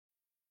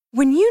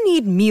When you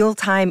need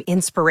mealtime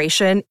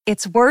inspiration,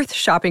 it's worth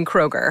shopping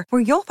Kroger,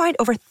 where you'll find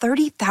over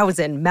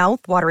 30,000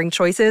 mouth-watering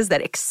choices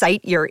that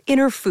excite your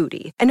inner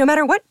foodie. And no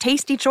matter what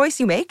tasty choice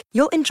you make,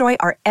 you'll enjoy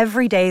our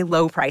everyday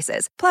low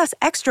prices, plus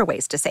extra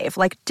ways to save,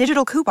 like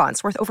digital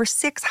coupons worth over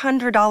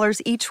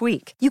 $600 each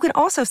week. You can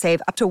also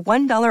save up to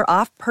 $1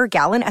 off per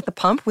gallon at the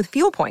pump with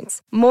fuel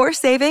points. More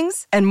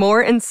savings and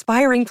more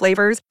inspiring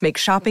flavors make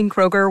shopping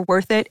Kroger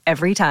worth it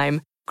every time.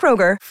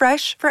 Kroger,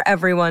 fresh for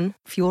everyone.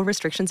 Fuel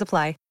restrictions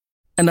apply.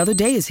 Another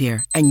day is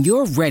here, and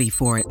you're ready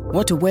for it.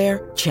 What to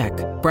wear? Check.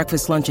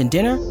 Breakfast, lunch, and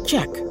dinner?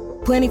 Check.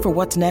 Planning for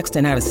what's next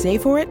and how to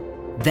save for it?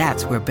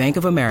 That's where Bank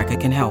of America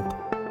can help.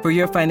 For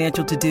your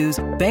financial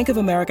to-dos, Bank of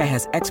America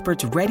has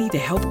experts ready to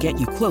help get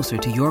you closer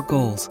to your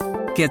goals.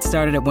 Get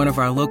started at one of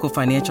our local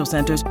financial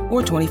centers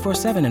or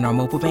 24/7 in our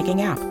mobile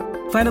banking app.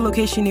 Find a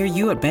location near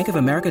you at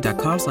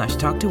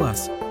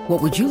bankofamerica.com/talktous.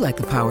 What would you like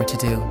the power to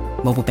do?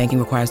 Mobile banking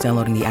requires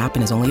downloading the app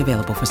and is only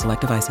available for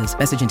select devices.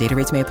 Message and data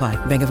rates may apply.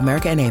 Bank of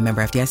America N.A.,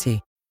 member FDIC.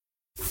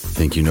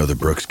 Think you know the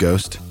Brooks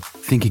Ghost?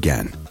 Think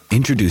again.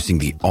 Introducing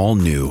the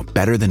all-new,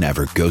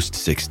 better-than-ever Ghost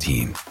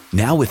 16.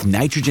 Now with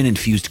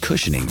nitrogen-infused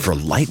cushioning for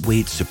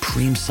lightweight,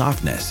 supreme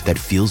softness that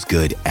feels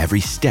good every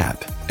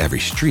step, every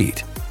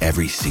street,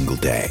 every single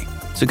day.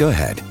 So go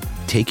ahead,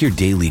 take your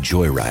daily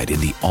joyride in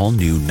the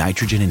all-new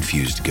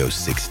nitrogen-infused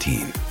Ghost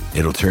 16.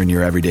 It'll turn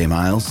your everyday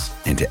miles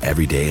into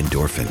everyday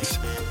endorphins.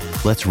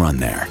 Let's run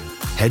there.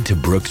 Head to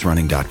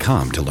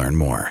brooksrunning.com to learn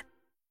more.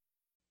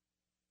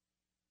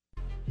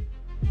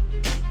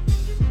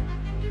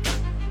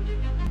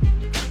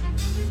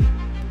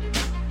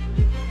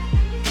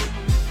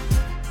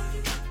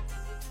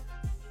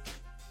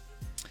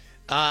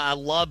 I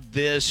love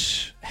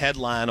this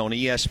headline on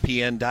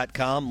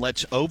ESPN.com.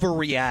 Let's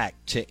overreact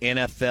to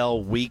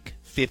NFL Week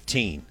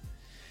 15.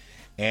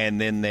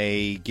 And then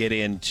they get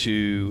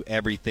into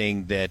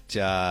everything that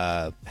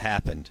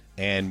happened.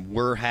 And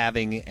we're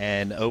having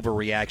an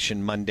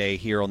overreaction Monday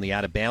here on the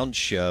Out of Bounds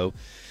show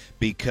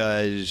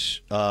because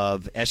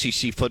of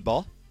SEC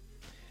football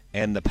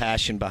and the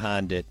passion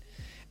behind it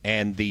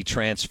and the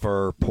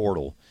transfer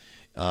portal.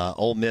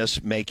 Ole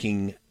Miss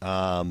making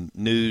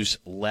news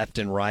left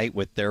and right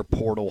with their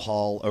portal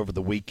haul over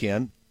the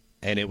weekend,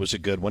 and it was a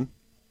good one.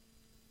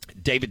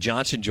 David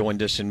Johnson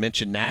joined us and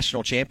mentioned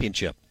national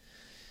championship,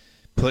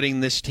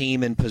 putting this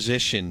team in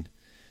position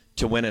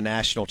to win a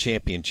national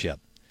championship.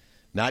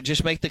 Not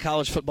just make the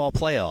college football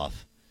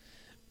playoff,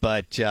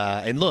 but,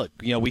 and look,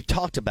 you know, we've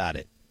talked about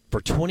it.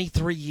 For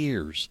 23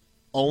 years,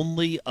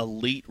 only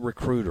elite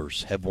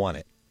recruiters have won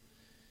it,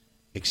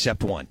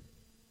 except one,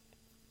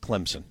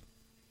 Clemson.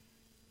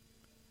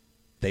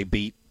 They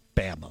beat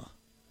Bama,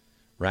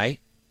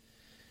 right?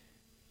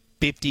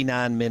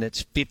 59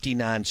 minutes,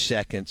 59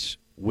 seconds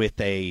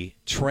with a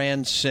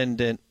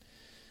transcendent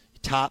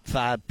top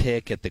 5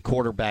 pick at the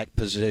quarterback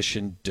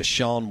position,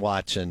 Deshaun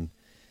Watson,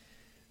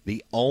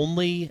 the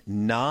only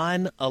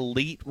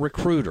non-elite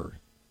recruiter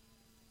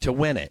to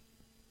win it.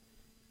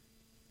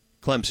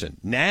 Clemson.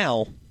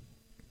 Now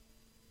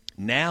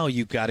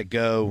you've got to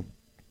go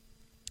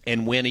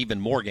and win even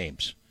more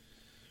games.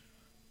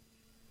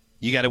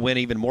 You got to win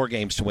even more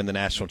games to win the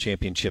national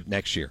championship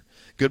next year.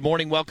 Good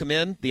morning. Welcome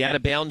in. The Out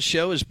of Bounds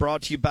show is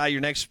brought to you by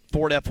your next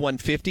Ford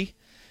F-150,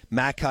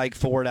 Mack Hike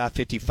Ford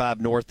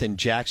I-55 North in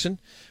Jackson.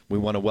 We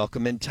want to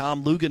welcome in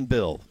Tom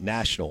Luginbill,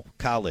 national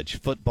college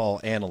football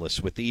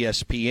analyst with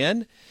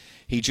ESPN.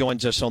 He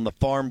joins us on the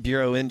Farm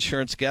Bureau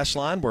Insurance guest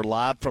line. We're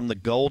live from the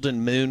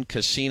Golden Moon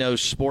Casino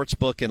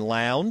Sportsbook and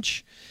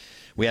Lounge.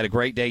 We had a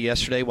great day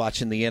yesterday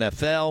watching the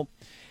NFL.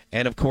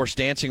 And, of course,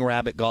 Dancing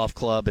Rabbit Golf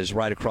Club is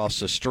right across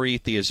the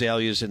street. The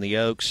Azaleas and the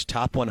Oaks,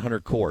 top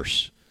 100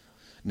 course.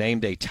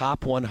 Named a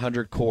top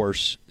 100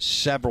 course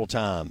several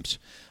times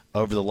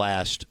over the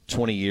last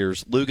 20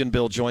 years.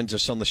 Luginbill joins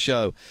us on the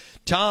show.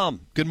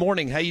 Tom, good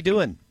morning. How you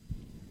doing?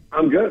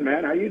 I'm good,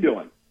 man. How you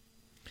doing?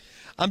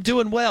 I'm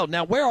doing well.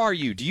 Now, where are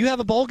you? Do you have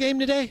a bowl game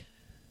today?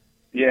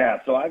 Yeah,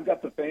 so I've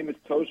got the famous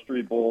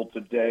Toastery Bowl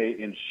today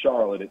in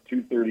Charlotte at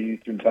 2:30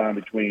 Eastern Time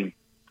between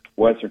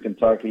Western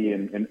Kentucky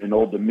and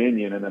Old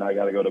Dominion, and then I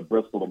got to go to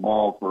Bristol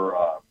tomorrow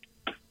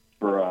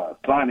for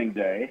signing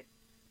day,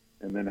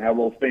 and then have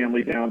a little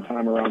family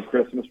downtime around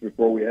Christmas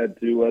before we head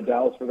to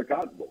Dallas for the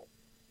Cotton Bowl.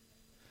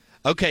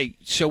 Okay,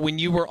 so when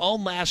you were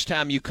on last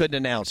time, you couldn't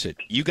announce it.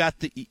 You got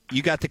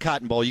the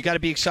Cotton Bowl. You got to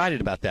be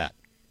excited about that.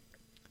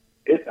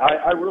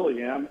 I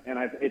really am, and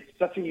it's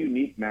such a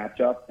unique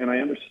matchup, and I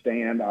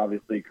understand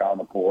obviously Kyle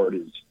McCord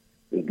is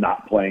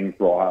not playing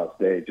for Ohio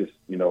State, just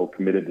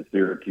committed to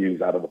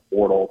Syracuse out of the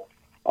portal.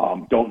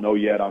 Don't know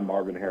yet on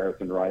Marvin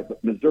Harrison, right?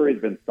 But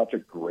Missouri's been such a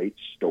great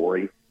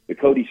story. The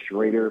Cody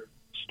Schrader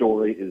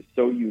story is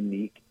so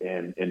unique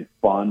and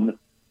fun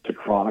to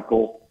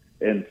chronicle.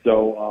 And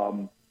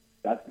so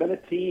that's been a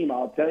team,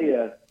 I'll tell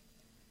you,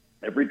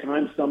 every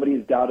time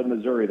somebody's doubted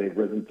Missouri, they've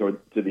risen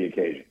to the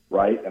occasion,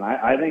 right? And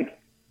I think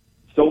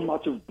so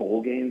much of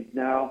bowl games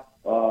now,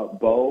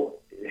 Bo,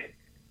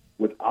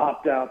 with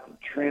opt-out, the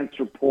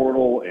transfer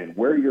portal, and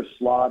where you're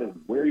slotted,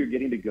 where you're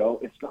getting to go,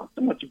 it's not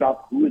so much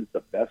about who is the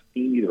best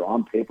team either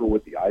on paper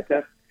with the eye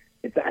test.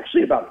 It's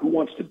actually about who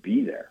wants to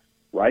be there,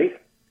 right?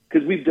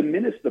 Because we've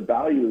diminished the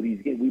value of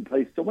these games. We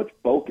place so much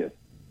focus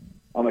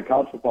on the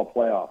college football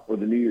playoff or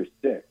the New Year's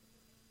Six,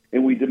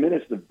 and we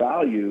diminish the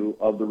value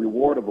of the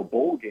reward of a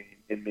bowl game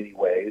in many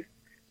ways.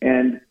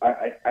 And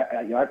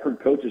I've heard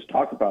coaches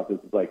talk about this.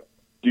 It's like,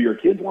 do your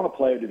kids want to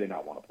play or do they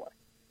not want to play?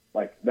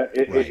 Like that,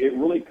 it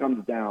really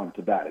comes down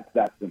to that. It's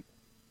that simple.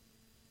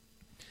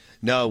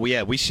 No,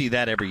 we see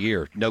that every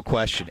year, no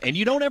question. And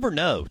you don't ever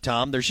know,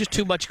 Tom. There's just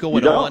too much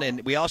going on,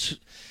 and we also,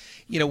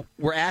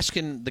 we're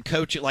asking the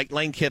coach. Like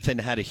Lane Kiffin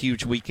had a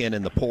huge weekend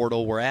in the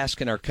portal. We're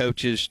asking our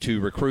coaches to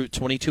recruit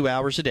 22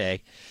 hours a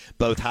day,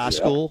 both high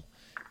school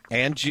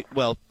and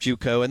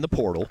JUCO and the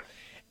portal,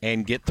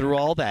 and get through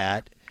all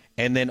that.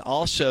 And then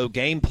also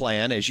game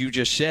plan, as you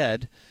just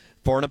said,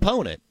 for an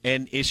opponent.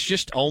 And it's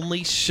just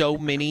only so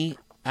many.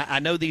 I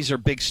know these are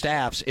big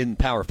staffs in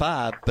Power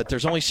 5, but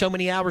there's only so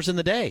many hours in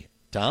the day,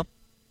 Tom,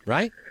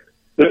 right?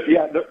 There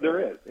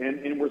is.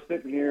 And we're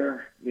sitting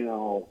here,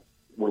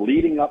 we're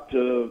leading up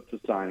to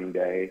signing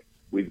day.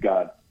 We've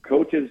got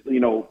coaches,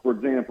 for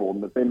example,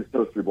 in the famous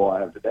Toaster Bowl I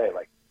have today,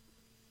 like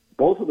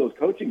both of those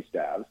coaching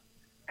staffs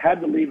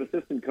had to leave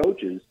assistant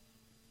coaches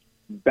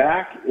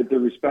back at their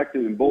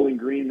respective in Bowling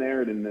Green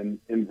there and then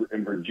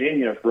in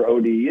Virginia for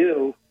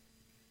ODU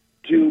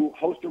to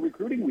host a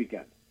recruiting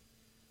weekend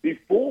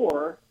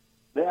before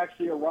they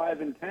actually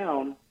arrive in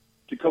town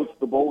to coach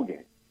the bowl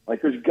game.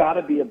 Like, there's got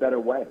to be a better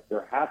way.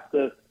 There has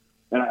to,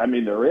 and I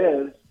mean,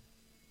 there is.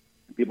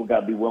 People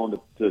got to be willing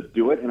to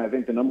do it, and I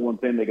think the number one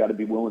thing they got to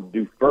be willing to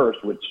do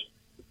first, which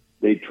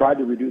they tried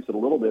to reduce it a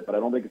little bit, but I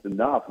don't think it's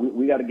enough.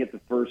 We got to get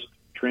the first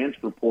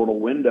transfer portal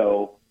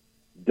window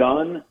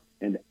done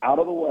and out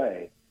of the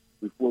way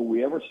before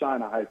we ever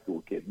sign a high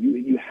school kid.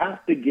 You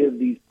have to give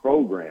these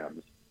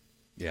programs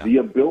the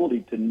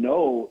ability to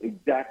know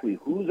exactly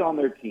who's on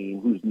their team,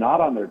 who's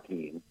not on their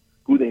team,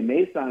 who they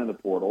may sign in the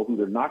portal, who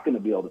they're not going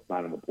to be able to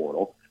sign in the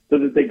portal, so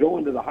that they go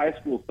into the high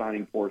school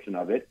signing portion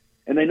of it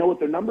and they know what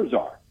their numbers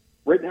are.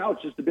 Right now,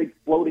 it's just a big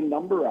floating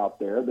number out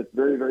there that's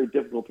very, very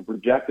difficult to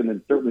project and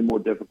then certainly more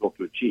difficult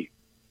to achieve.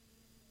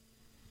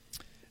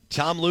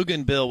 Tom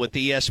Luginbill with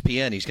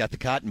ESPN. He's got the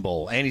Cotton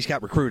Bowl, and he's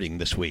got recruiting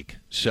this week.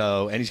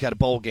 And he's got a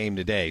bowl game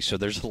today. So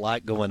there's a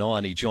lot going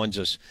on. He joins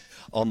us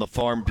on the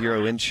Farm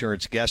Bureau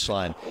Insurance guest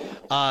line.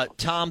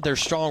 Tom,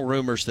 there's strong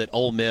rumors that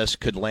Ole Miss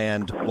could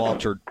land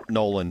Walter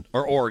Nolan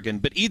or Oregon.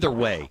 But either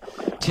way,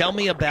 tell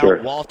me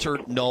about Walter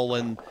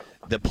Nolan,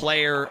 the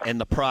player and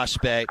the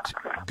prospect,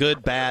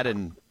 good, bad,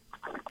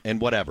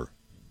 and whatever.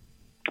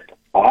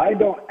 I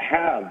don't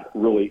have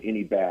really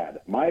any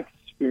bad. My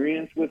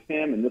experience with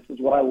him, and this is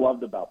what I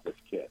loved about this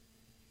kid.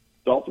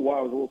 It's also why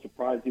I was a little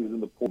surprised he was in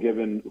the pool,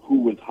 given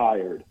who was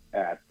hired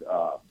at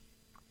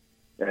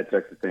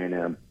Texas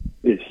A&M,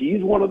 is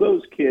he's one of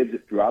those kids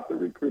that throughout the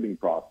recruiting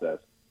process,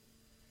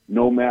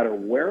 no matter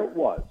where it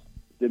was,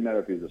 didn't matter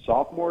if he was a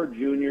sophomore,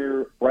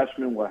 junior,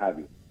 freshman, what have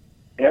you,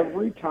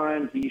 every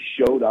time he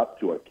showed up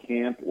to a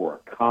camp or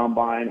a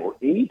combine or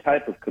any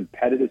type of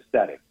competitive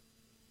setting,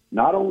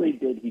 not only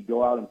did he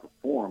go out and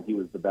perform, he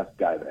was the best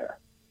guy there.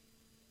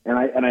 And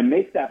I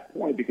make that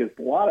point because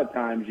a lot of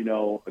times,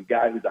 a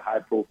guy who's a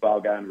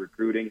high-profile guy in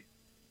recruiting,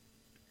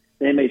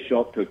 they may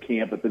show up to a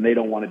camp, but then they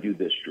don't want to do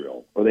this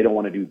drill or they don't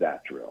want to do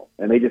that drill,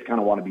 and they just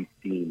kind of want to be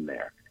seen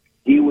there.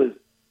 He was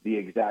the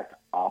exact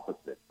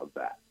opposite of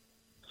that.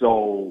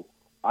 So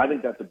I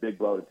think that's a big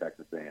blow to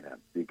Texas A&M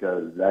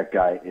because that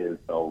guy is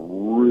a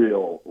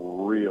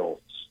real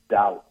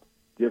stout,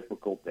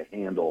 difficult to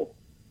handle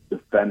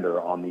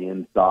defender on the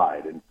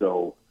inside. And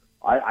so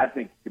I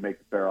think you can make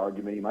the fair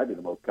argument he might be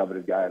the most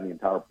coveted guy in the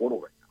entire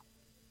portal right now.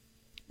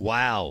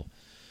 Wow.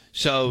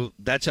 So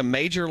that's a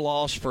major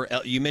loss for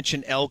you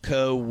mentioned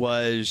Elko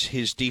was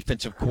his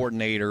defensive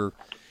coordinator,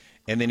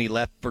 and then he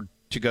left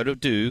to go to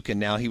Duke, and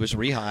now he was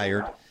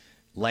rehired.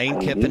 Lane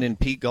Kiffin and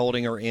Pete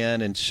Golding are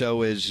in, and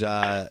so is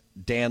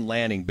Dan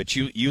Lanning. But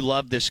you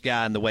love this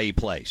guy and the way he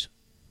plays.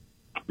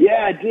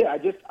 Yeah, I did. I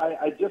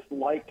just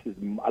like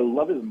I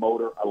love his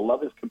motor. I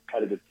love his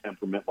competitive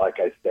temperament. Like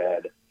I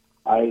said,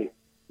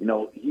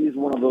 he's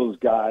one of those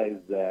guys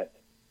that,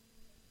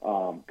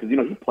 because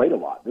he played a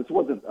lot. This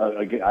wasn't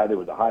a guy that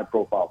was a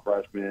high-profile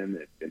freshman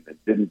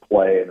that didn't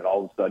play, and then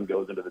all of a sudden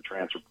goes into the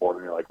transfer portal,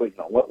 and you're like, wait,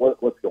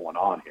 what's going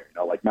on here?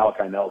 Like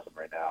Malachi Nelson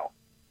right now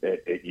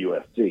at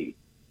USC.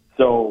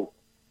 So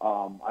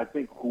I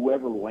think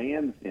whoever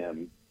lands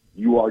him,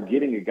 you are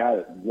getting a guy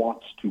that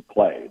wants to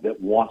play, that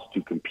wants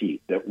to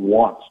compete, that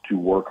wants to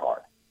work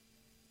hard.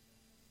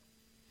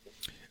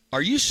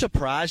 Are you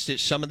surprised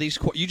at some of these?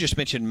 You just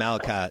mentioned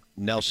Malachi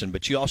Nelson,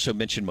 but you also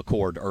mentioned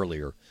McCord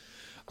earlier.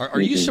 Are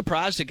you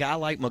surprised a guy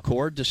like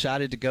McCord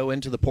decided to go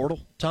into the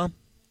portal, Tom?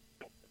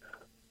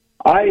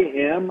 I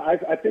am. I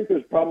think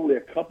there's probably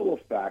a couple of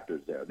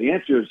factors there. The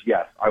answer is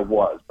yes, I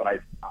was. But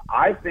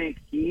I think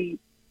he,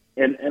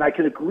 and I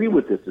can agree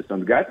with this to some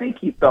degree, I think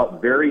he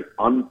felt very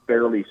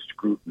unfairly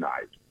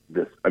scrutinized.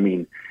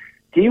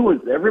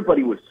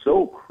 Everybody was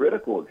so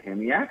critical of him.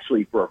 He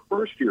actually, for a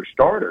first-year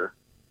starter,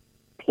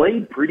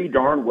 played pretty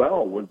darn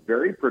well, was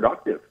very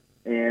productive.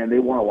 and they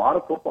won a lot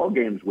of football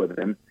games with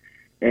him.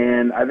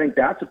 And I think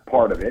that's a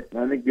part of it. And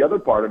I think the other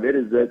part of it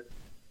is that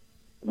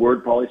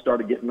word probably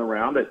started getting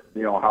around that,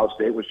 Ohio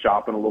State was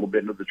shopping a little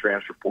bit into the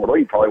transfer portal.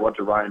 He probably went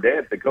to Ryan Day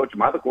and said, Coach,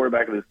 am I the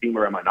quarterback of this team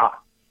or am I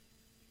not?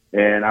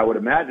 And I would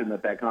imagine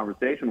that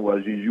conversation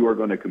was you are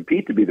going to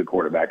compete to be the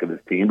quarterback of this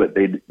team, but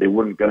they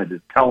weren't going to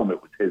just tell him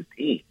it was his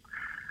team.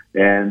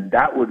 And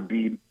that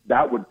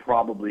would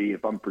probably,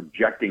 if I'm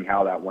projecting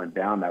how that went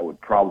down, that would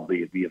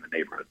probably be in the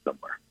neighborhood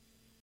somewhere.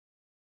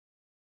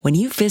 When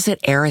you visit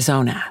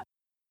Arizona,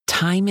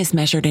 time is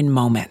measured in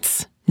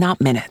moments, not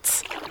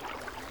minutes.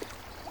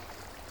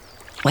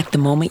 Like the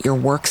moment your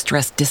work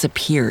stress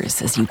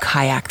disappears as you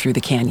kayak through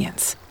the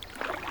canyons.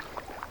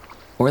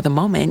 Or the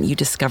moment you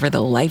discover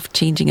the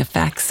life-changing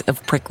effects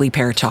of prickly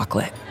pear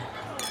chocolate.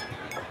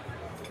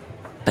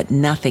 But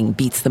nothing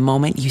beats the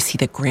moment you see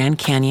the Grand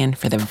Canyon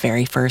for the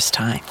very first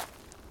time.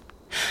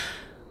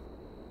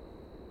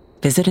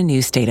 Visit a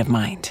new state of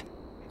mind.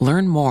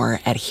 Learn more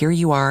at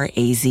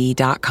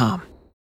hereyouareaz.com.